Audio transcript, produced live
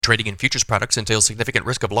Trading in futures products entails significant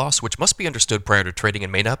risk of loss, which must be understood prior to trading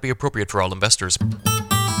and may not be appropriate for all investors.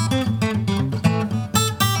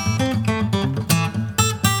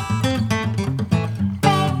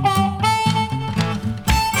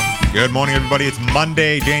 Good morning, everybody. It's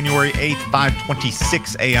Monday, January 8th,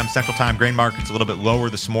 5:26 a.m. Central Time. Grain markets a little bit lower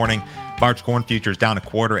this morning. March corn futures down a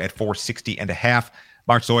quarter at 460.5.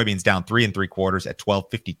 March soybeans down 3 3/4 at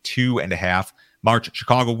 1252.5. March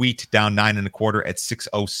Chicago wheat down 9 1/4 at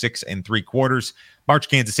 606 3/4. March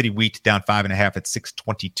Kansas City wheat down 5 1/2 at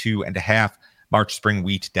 622.5. March spring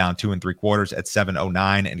wheat down 2 3/4 at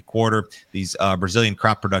 709 1/4. These Brazilian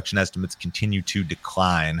crop production estimates continue to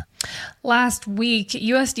decline. Last week,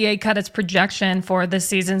 USDA cut its projection for this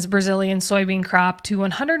season's Brazilian soybean crop to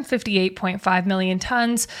 158.5 million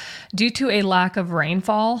tons due to a lack of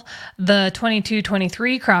rainfall. The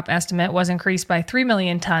 22-23 crop estimate was increased by 3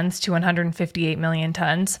 million tons to 158 million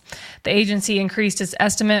tons. The agency increased its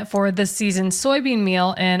estimate for this season's soybean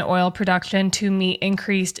meal and oil production to meet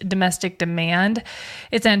increased domestic demand.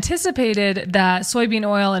 It's anticipated that soybean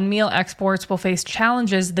oil and meal exports will face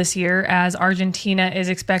challenges this year as Argentina is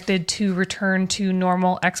expected to return to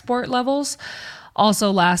normal export levels.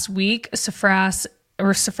 Also last week, Safras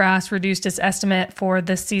reduced its estimate for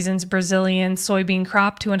this season's Brazilian soybean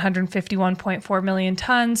crop to 151.4 million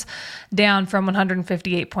tons, down from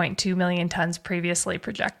 158.2 million tons previously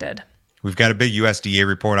projected. We've got a big USDA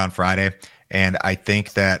report on Friday, and I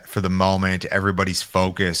think that for the moment, everybody's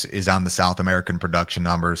focus is on the South American production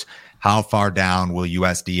numbers. How far down will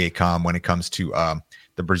USDA come when it comes to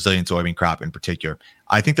the Brazilian soybean crop in particular?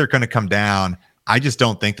 I think they're going to come down. I just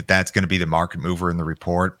don't think that that's going to be the market mover in the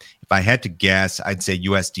report. If I had to guess, I'd say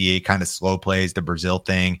USDA kind of slow plays the Brazil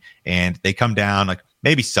thing, and they come down like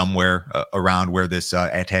maybe somewhere around where this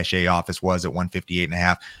attaché office was at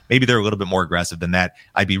 158.5. Maybe they're a little bit more aggressive than that.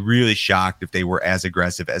 I'd be really shocked if they were as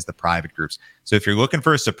aggressive as the private groups. So if you're looking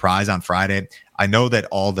for a surprise on Friday, I know that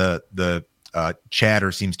all the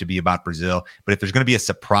chatter seems to be about Brazil, but if there's going to be a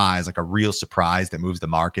surprise, like a real surprise that moves the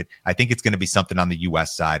market, I think it's going to be something on the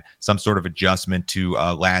U.S. side, some sort of adjustment to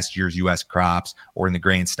last year's U.S. crops or in the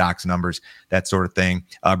grain stocks numbers, that sort of thing.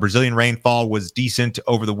 Brazilian rainfall was decent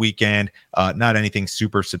over the weekend, not anything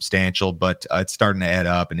super substantial, but it's starting to add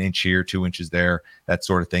up, 1 inch here, 2 inches there, that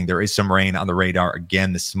sort of thing. There is some rain on the radar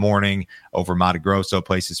again this morning over Mato Grosso,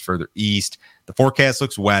 places further east. The forecast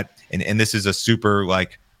looks wet, and this is a super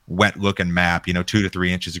wet looking map, 2 to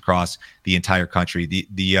 3 inches across the entire country.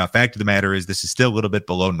 The fact of the matter is this is still a little bit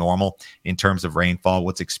below normal in terms of rainfall,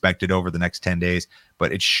 what's expected over the next 10 days,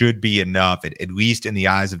 but it should be enough, at least in the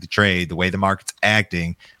eyes of the trade, the way the market's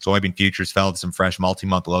acting. Soybean futures fell to some fresh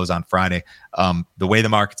multi-month lows on Friday. The way the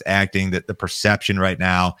market's acting, that the perception right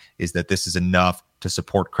now is that this is enough to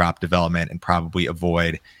support crop development and probably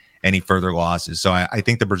avoid any further losses. So I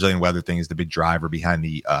think the Brazilian weather thing is the big driver behind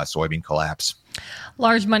the soybean collapse.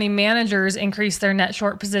 Large money managers increased their net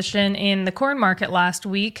short position in the corn market last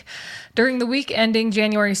week. During the week ending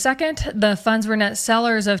January 2nd, the funds were net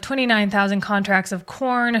sellers of 29,000 contracts of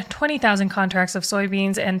corn, 20,000 contracts of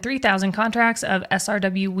soybeans, and 3,000 contracts of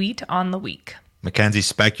SRW wheat on the week. Mackenzie,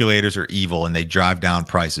 speculators are evil and they drive down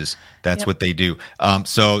prices. That's what they do.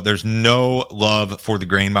 So there's no love for the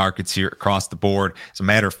grain markets here across the board. As a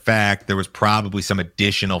matter of fact, there was probably some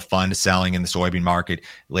additional fund selling in the soybean market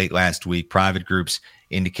late last week. Private groups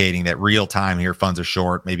indicating that real time here funds are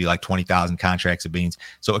short, maybe like 20,000 contracts of beans.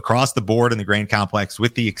 So across the board in the grain complex,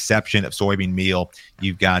 with the exception of soybean meal,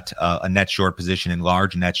 you've got a net short position and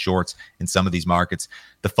large net shorts in some of these markets.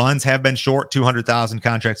 The funds have been short 200,000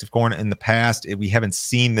 contracts of corn in the past. We haven't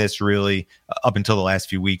seen this really up until the last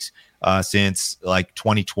few weeks since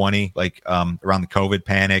 2020, around the COVID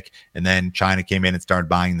panic. And then China came in and started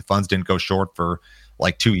buying. The funds didn't go short for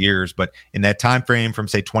 2 years. But in that time frame from,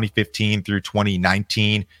 say, 2015 through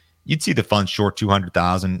 2019, you'd see the funds short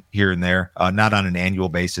 200,000 here and there, not on an annual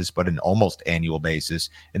basis, but an almost annual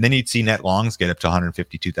basis. And then you'd see net longs get up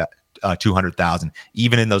to 200,000,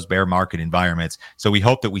 even in those bear market environments. So we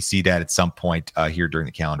hope that we see that at some point here during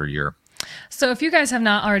the calendar year. So if you guys have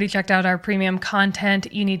not already checked out our premium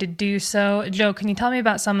content, you need to do so. Joe, can you tell me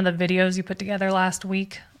about some of the videos you put together last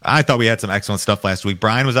week? I thought we had some excellent stuff last week.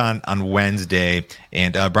 Brian was on Wednesday,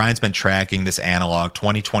 and Brian's been tracking this analog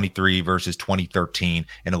 2023 versus 2013,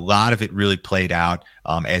 and a lot of it really played out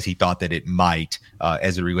as he thought that it might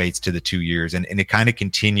as it relates to the 2 years. And it kind of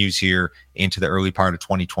continues here into the early part of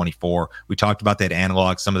 2024. We talked about that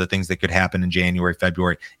analog, some of the things that could happen in January,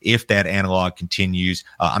 February. If that analog continues,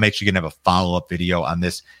 I'm actually going to have a follow-up video on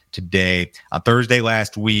this today. On Thursday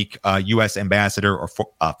last week, U.S. ambassador or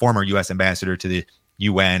former U.S. ambassador to the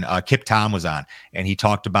UN, Kip Tom was on, and he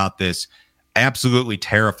talked about this absolutely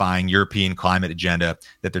terrifying European climate agenda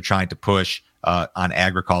that they're trying to push on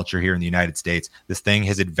agriculture here in the United States. This thing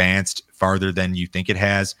has advanced farther than you think it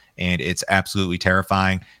has, and it's absolutely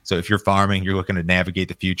terrifying. So if you're farming, you're looking to navigate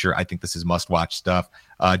the future, I think this is must-watch stuff.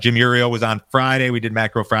 Jim Uriel was on Friday. We did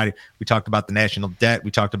Macro Friday. We talked about the national debt.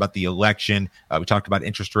 We talked about the election. We talked about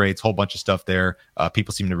interest rates, whole bunch of stuff there.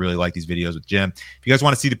 People seem to really like these videos with Jim. If you guys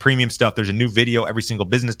want to see the premium stuff, there's a new video every single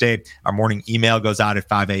business day. Our morning email goes out at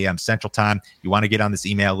 5 a.m. Central Time. You want to get on this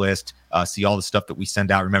email list, see all the stuff that we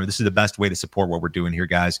send out. Remember, this is the best way to support what we're doing here,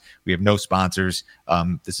 guys. We have no sponsors.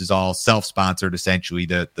 This is all self-sponsored, essentially.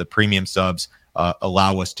 The premium subs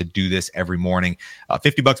allow us to do this every morning.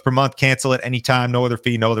 $50 per month, cancel at any time, no other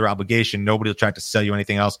fee, no other obligation. Nobody will try to sell you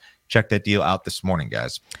anything else. Check that deal out this morning,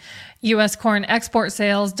 guys. U.S. corn export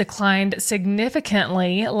sales declined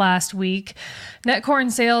significantly last week. Net corn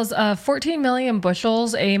sales of 14 million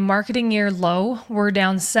bushels, a marketing year low, were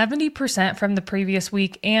down 70% from the previous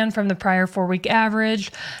week and from the prior 4-week average.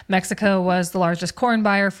 Mexico was the largest corn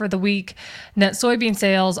buyer for the week. Net soybean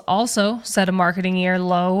sales also set a marketing year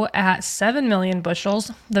low at 7 million bushels.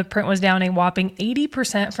 The print was down a whopping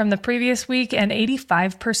 80% from the previous week and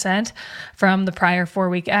 85% from the prior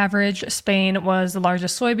 4-week average. Spain was the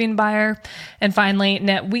largest soybean buyer. And finally,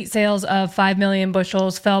 net wheat sales of 5 million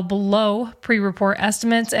bushels fell below pre-report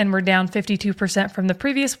estimates and were down 52% from the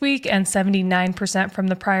previous week and 79% from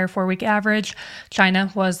the prior 4-week average.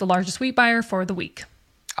 China was the largest wheat buyer for the week.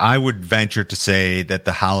 I would venture to say that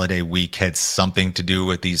the holiday week had something to do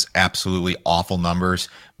with these absolutely awful numbers,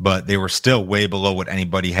 but they were still way below what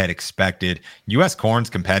anybody had expected. U.S. corn's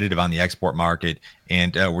competitive on the export market,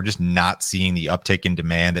 and we're just not seeing the uptick in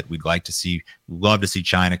demand that we'd like to see. We'd love to see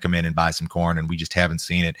China come in and buy some corn, and we just haven't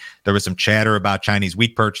seen it. There was some chatter about Chinese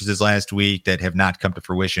wheat purchases last week that have not come to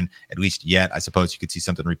fruition, at least yet. I suppose you could see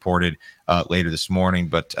something reported later this morning,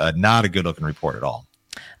 but not a good-looking report at all.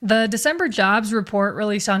 The December jobs report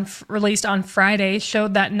released on Friday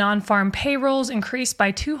showed that non-farm payrolls increased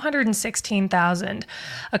by 216,000.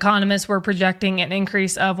 Economists were projecting an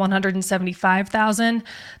increase of 175,000.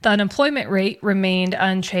 The unemployment rate remained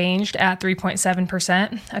unchanged at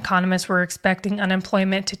 3.7%. Economists were expecting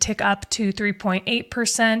unemployment to tick up to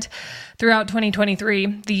 3.8%. Throughout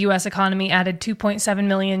 2023, the U.S. economy added 2.7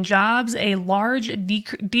 million jobs, a large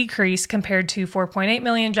decrease compared to 4.8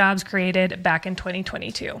 million jobs created back in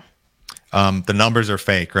 2022. The numbers are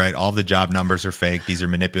fake, right? All the job numbers are fake. These are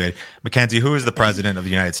manipulated. Mackenzie, who is the president of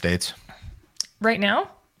the United States? Right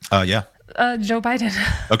now? Yeah. Joe Biden.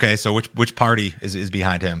 Okay, so which party is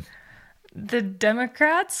behind him? The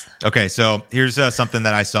Democrats? Okay, so here's something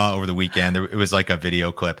that I saw over the weekend. It was like a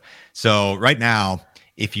video clip. So right now,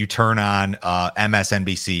 if you turn on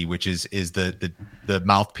MSNBC, which is the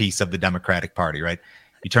mouthpiece of the Democratic Party, right?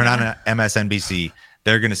 You turn on MSNBC,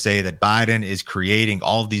 they're going to say that Biden is creating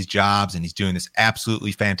all of these jobs and he's doing this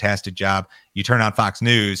absolutely fantastic job. You turn on Fox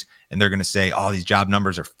News and they're going to say, oh, these job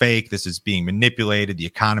numbers are fake. This is being manipulated. The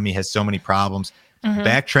economy has so many problems. Mm-hmm.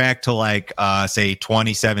 Backtrack to say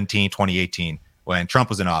 2017, 2018, when Trump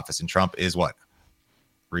was in office, and Trump is what?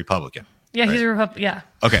 Republican. Yeah, right? He's a Republican. Yeah.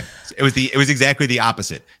 Okay. It was exactly the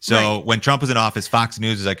opposite. So when Trump was in office, Fox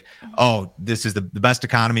News was like, oh, this is the best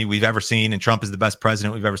economy we've ever seen, and Trump is the best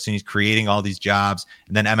president we've ever seen. He's creating all these jobs.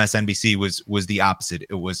 And then MSNBC was the opposite.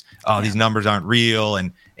 It was, these numbers aren't real,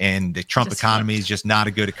 and the Trump economy is just not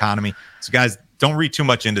a good economy. So guys, don't read too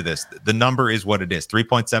much into this. The number is what it is.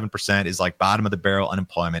 3.7% is like bottom of the barrel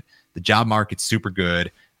unemployment. The job market's super good.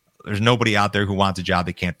 There's nobody out there who wants a job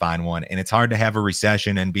that can't find one. And it's hard to have a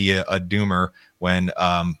recession and be a doomer when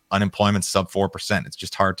unemployment's sub 4%. It's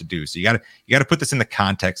just hard to do. So you got to put this in the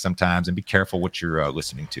context sometimes and be careful what you're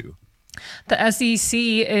listening to. The SEC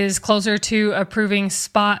is closer to approving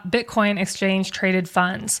spot Bitcoin exchange traded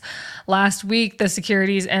funds. Last week, the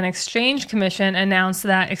Securities and Exchange Commission announced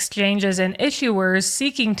that exchanges and issuers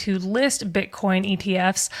seeking to list Bitcoin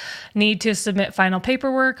ETFs need to submit final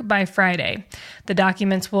paperwork by Friday. The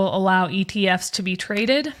documents will allow ETFs to be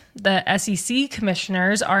traded. The SEC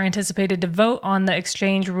commissioners are anticipated to vote on the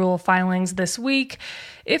exchange rule filings this week.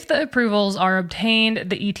 If the approvals are obtained,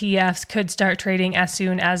 the ETFs could start trading as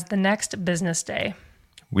soon as the next business day.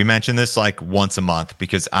 We mention this like once a month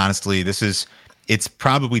because honestly, it's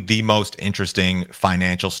probably the most interesting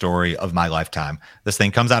financial story of my lifetime. This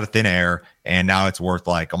thing comes out of thin air and now it's worth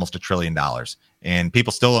like almost $1 trillion. And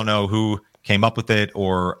people still don't know who came up with it,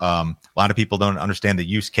 or a lot of people don't understand the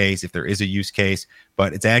use case, if there is a use case,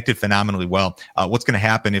 but it's acted phenomenally well. What's going to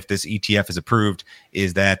happen if this ETF is approved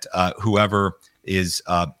is that whoever is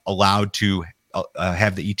allowed to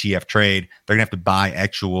have the ETF trade, they're gonna have to buy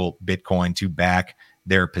actual Bitcoin to back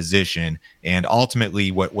their position. And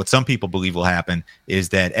ultimately, what some people believe will happen is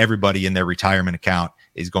that everybody in their retirement account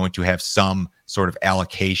is going to have some sort of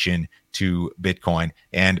allocation to Bitcoin.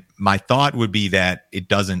 And my thought would be that it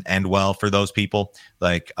doesn't end well for those people.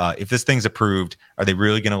 Like, if this thing's approved, are they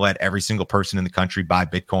really going to let every single person in the country buy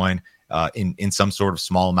Bitcoin in some sort of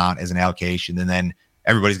small amount as an allocation? And then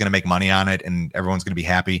everybody's going to make money on it and everyone's going to be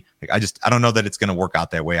happy. Like, I don't know that it's going to work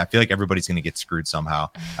out that way. I feel like everybody's going to get screwed somehow.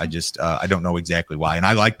 I don't know exactly why. And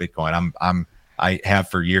I like Bitcoin. I have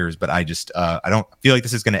for years, but I don't feel like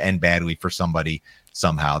this is going to end badly for somebody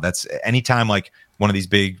somehow. That's anytime like one of these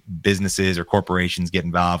big businesses or corporations get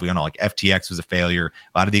involved. We don't know, like FTX was a failure.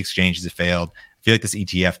 A lot of the exchanges have failed. I feel like this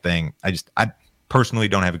ETF thing, I personally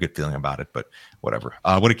don't have a good feeling about it, but whatever.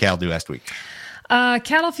 What did Cal do last week?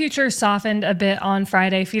 Cattle futures softened a bit on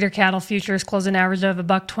Friday. Feeder cattle futures closed an average of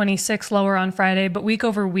 $1.26 lower on Friday, but week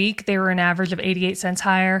over week, they were an average of 88 cents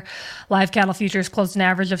higher. Live cattle futures closed an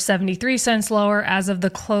average of 73 cents lower. As of the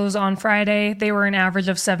close on Friday, they were an average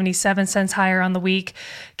of 77 cents higher on the week.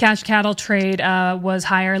 Cash cattle trade was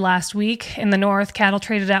higher last week. In the north, cattle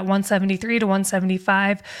traded at 173 to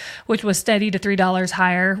 175, which was steady to $3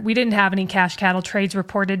 higher. We didn't have any cash cattle trades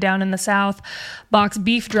reported down in the south. Box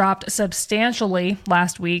beef dropped substantially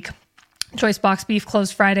last week. Choice box beef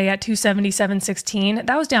closed Friday at $277.16.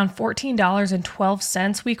 That was down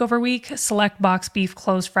 $14.12 week over week. Select box beef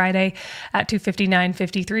closed Friday at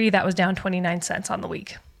 $259.53. That was down 29 cents on the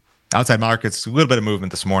week. Outside markets, a little bit of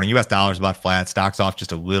movement this morning. U.S. dollars about flat. Stocks off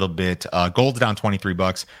just a little bit. Gold's down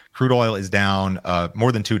 $23. Crude oil is down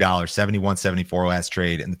more than $2, $71.74 last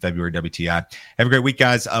trade in the February WTI. Have a great week,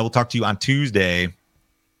 guys. We'll talk to you on Tuesday.